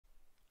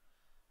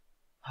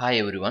Hi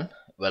everyone,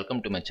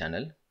 welcome to my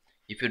channel.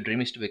 If your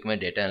dream is to become a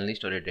data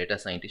analyst or a data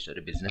scientist or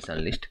a business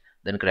analyst,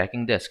 then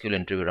cracking the SQL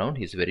interview round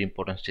is a very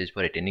important stage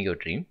for attaining your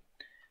dream.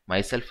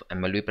 Myself,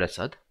 MLV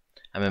Prasad.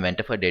 I'm a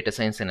mentor for data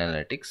science and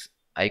analytics.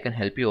 I can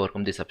help you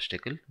overcome this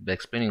obstacle by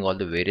explaining all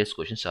the various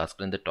questions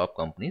asked in the top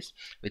companies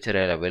which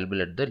are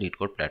available at the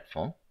LeetCode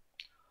platform.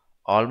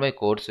 All my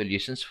code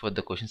solutions for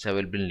the questions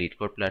available in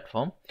LeetCode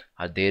platform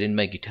are there in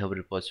my GitHub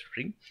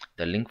repository.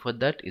 The link for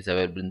that is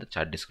available in the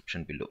chat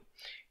description below.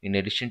 In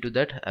addition to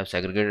that, I have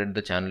segregated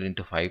the channel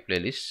into 5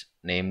 playlists,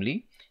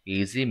 namely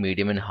easy,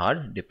 medium and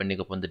hard depending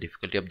upon the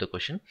difficulty of the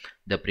question.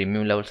 The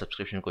premium level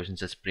subscription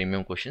questions as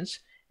premium questions,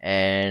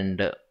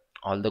 and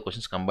all the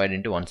questions combined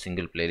into one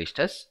single playlist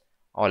as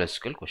all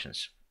SQL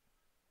questions.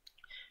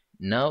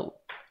 Now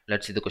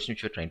let's see the question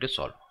which we are trying to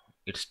solve.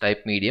 It's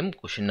type medium,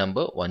 question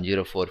number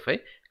 1045,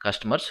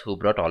 customers who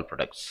brought all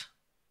products.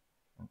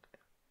 Okay.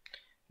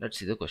 Let's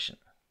see the question.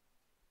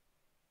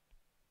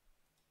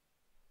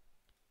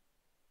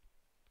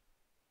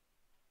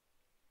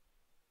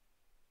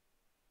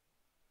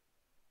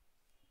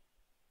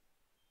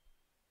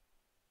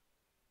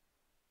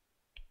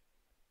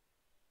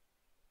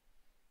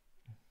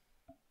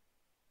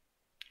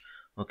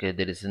 Okay,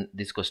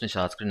 this question is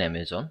asked in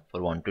Amazon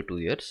for 1 to 2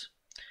 years.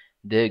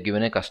 They are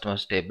given a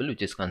customers table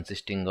which is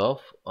consisting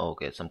of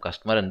some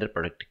customer and their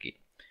product key,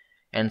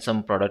 and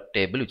some product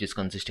table which is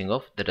consisting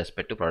of the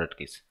respective product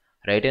keys.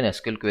 Write an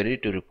SQL query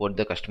to report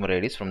the customer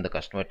IDs from the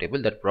customer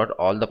table that brought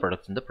all the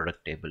products in the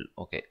product table.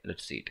 Okay,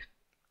 let's see it.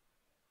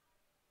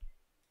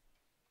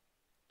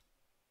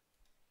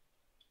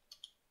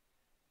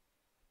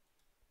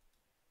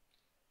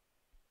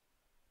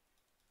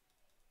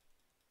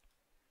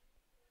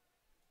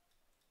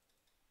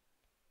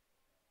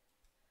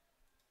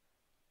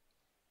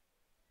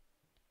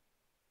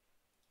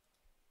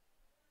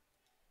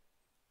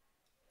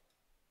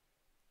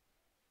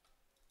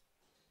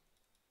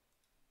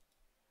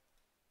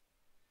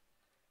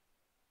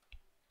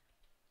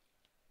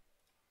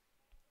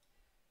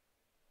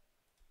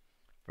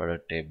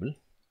 Product table.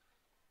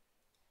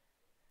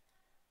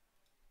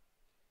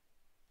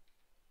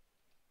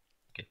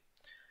 Okay,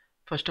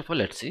 first of all,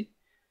 let's see.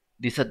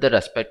 These are the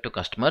respect to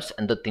customers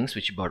and the things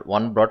which brought.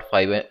 One brought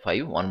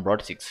 5, one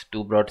brought 6,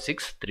 two brought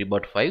 6, three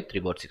brought 5,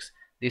 three brought 6.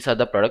 These are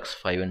the products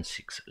 5 and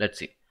 6. Let's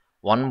see.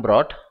 One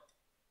brought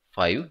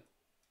 5,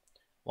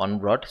 one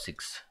brought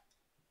 6,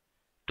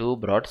 two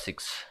brought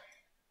 6,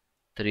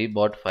 three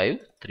brought 5,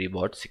 three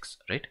brought 6.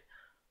 Right?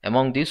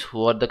 Among these,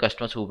 who are the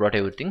customers who brought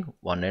everything?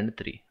 1 and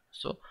 3.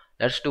 So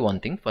let's do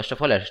one thing. First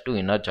of all, let's do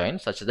inner join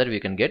such that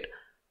we can get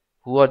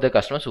who are the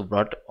customers who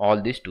brought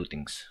all these two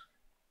things.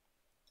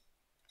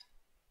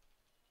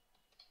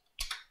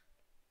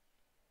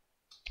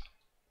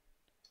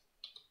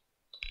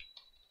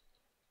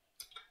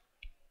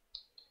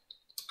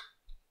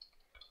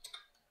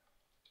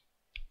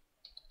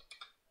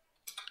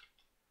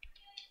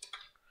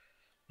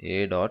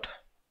 A dot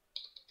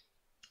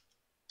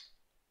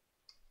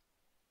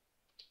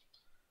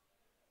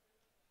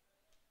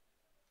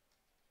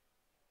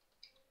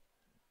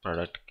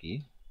product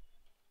key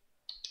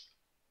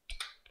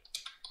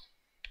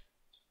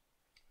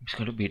is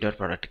going to be dot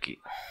product key.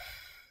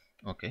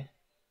 Okay,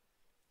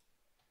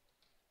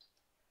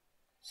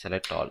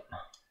 select all.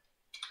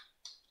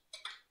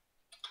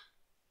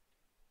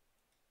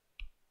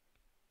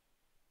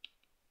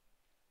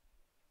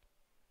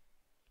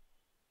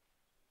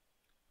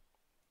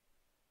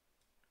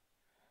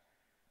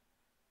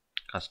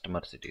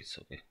 Customer cities.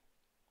 Okay,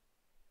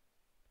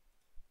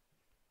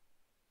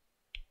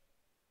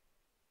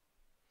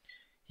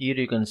 here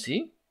you can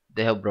see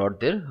they have brought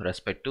their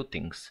respective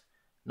things.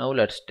 Now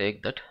let's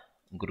take that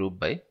group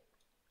by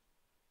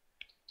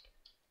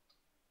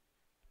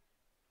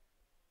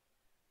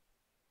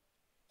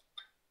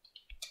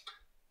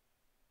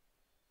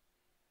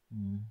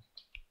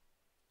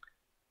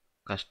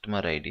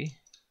customer ID,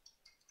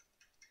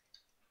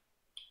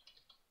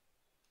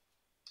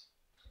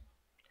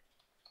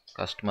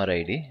 customer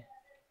ID,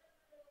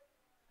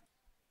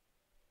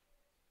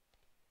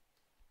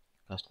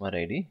 customer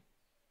ID.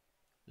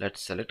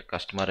 Let's select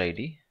customer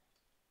ID,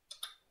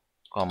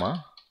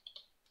 comma,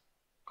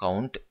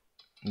 count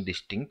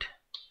distinct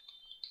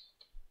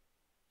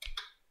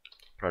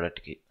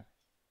product key.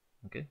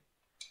 Okay,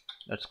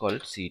 let's call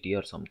it CT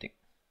or something.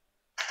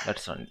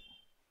 Let's run it.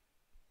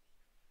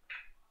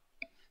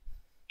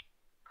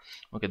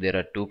 Okay, there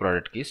are two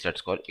product keys.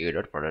 Let's call A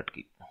dot product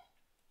key.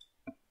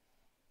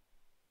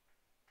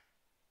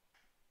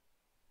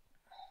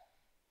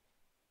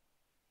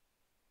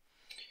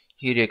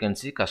 Here you can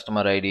see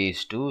customer ID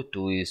is 2,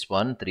 2 is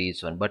 1, 3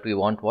 is 1. But we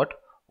want what?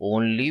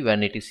 Only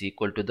when it is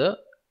equal to the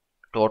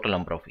total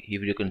number of.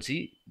 Here you can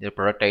see the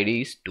product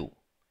ID is 2.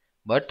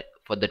 But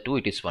for the 2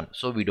 it is 1.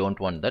 So we don't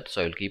want that. So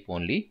I will keep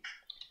only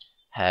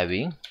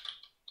having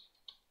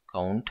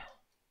count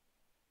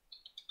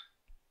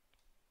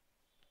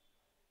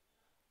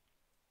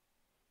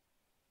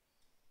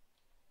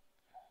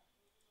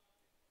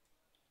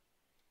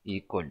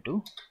equal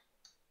to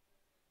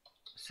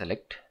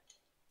select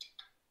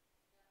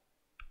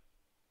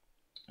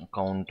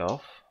count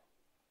of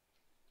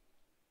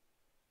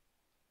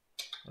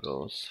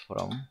rows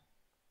from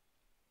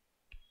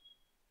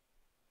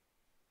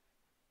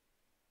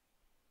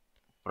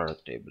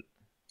product table.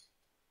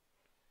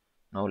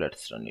 Now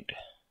let's run it.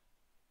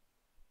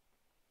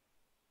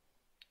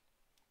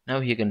 Now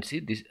you can see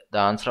this, the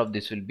answer of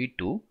this will be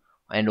 2,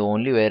 and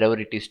only wherever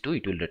it is 2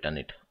 it will return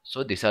it.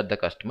 So these are the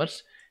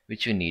customers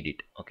which we need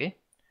it. Okay,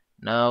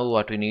 now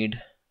what we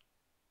need,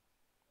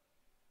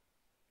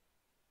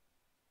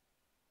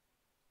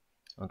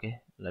 okay,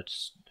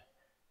 let's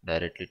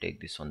directly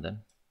take this one then.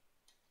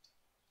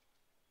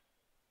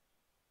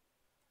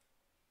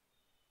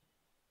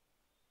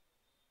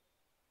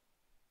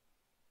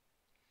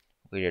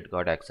 Okay, it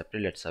got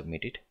accepted. Let's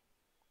submit it.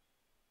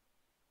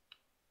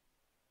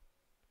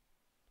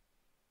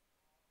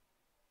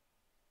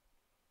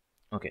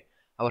 Okay,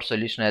 our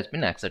solution has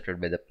been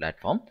accepted by the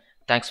platform.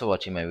 Thanks for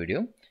watching my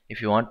video.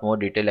 If you want more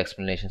detailed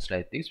explanations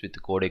like this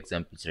with code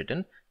examples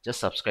written,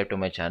 just subscribe to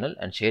my channel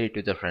and share it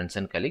with your friends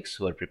and colleagues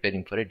who are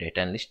preparing for a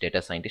data analyst,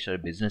 data scientist or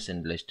business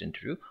analyst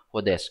interview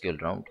for the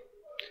SQL round.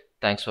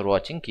 Thanks for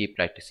watching. Keep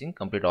practicing.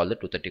 Complete all the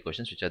 230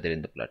 questions which are there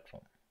in the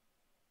platform.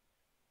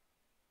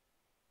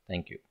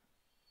 Thank you.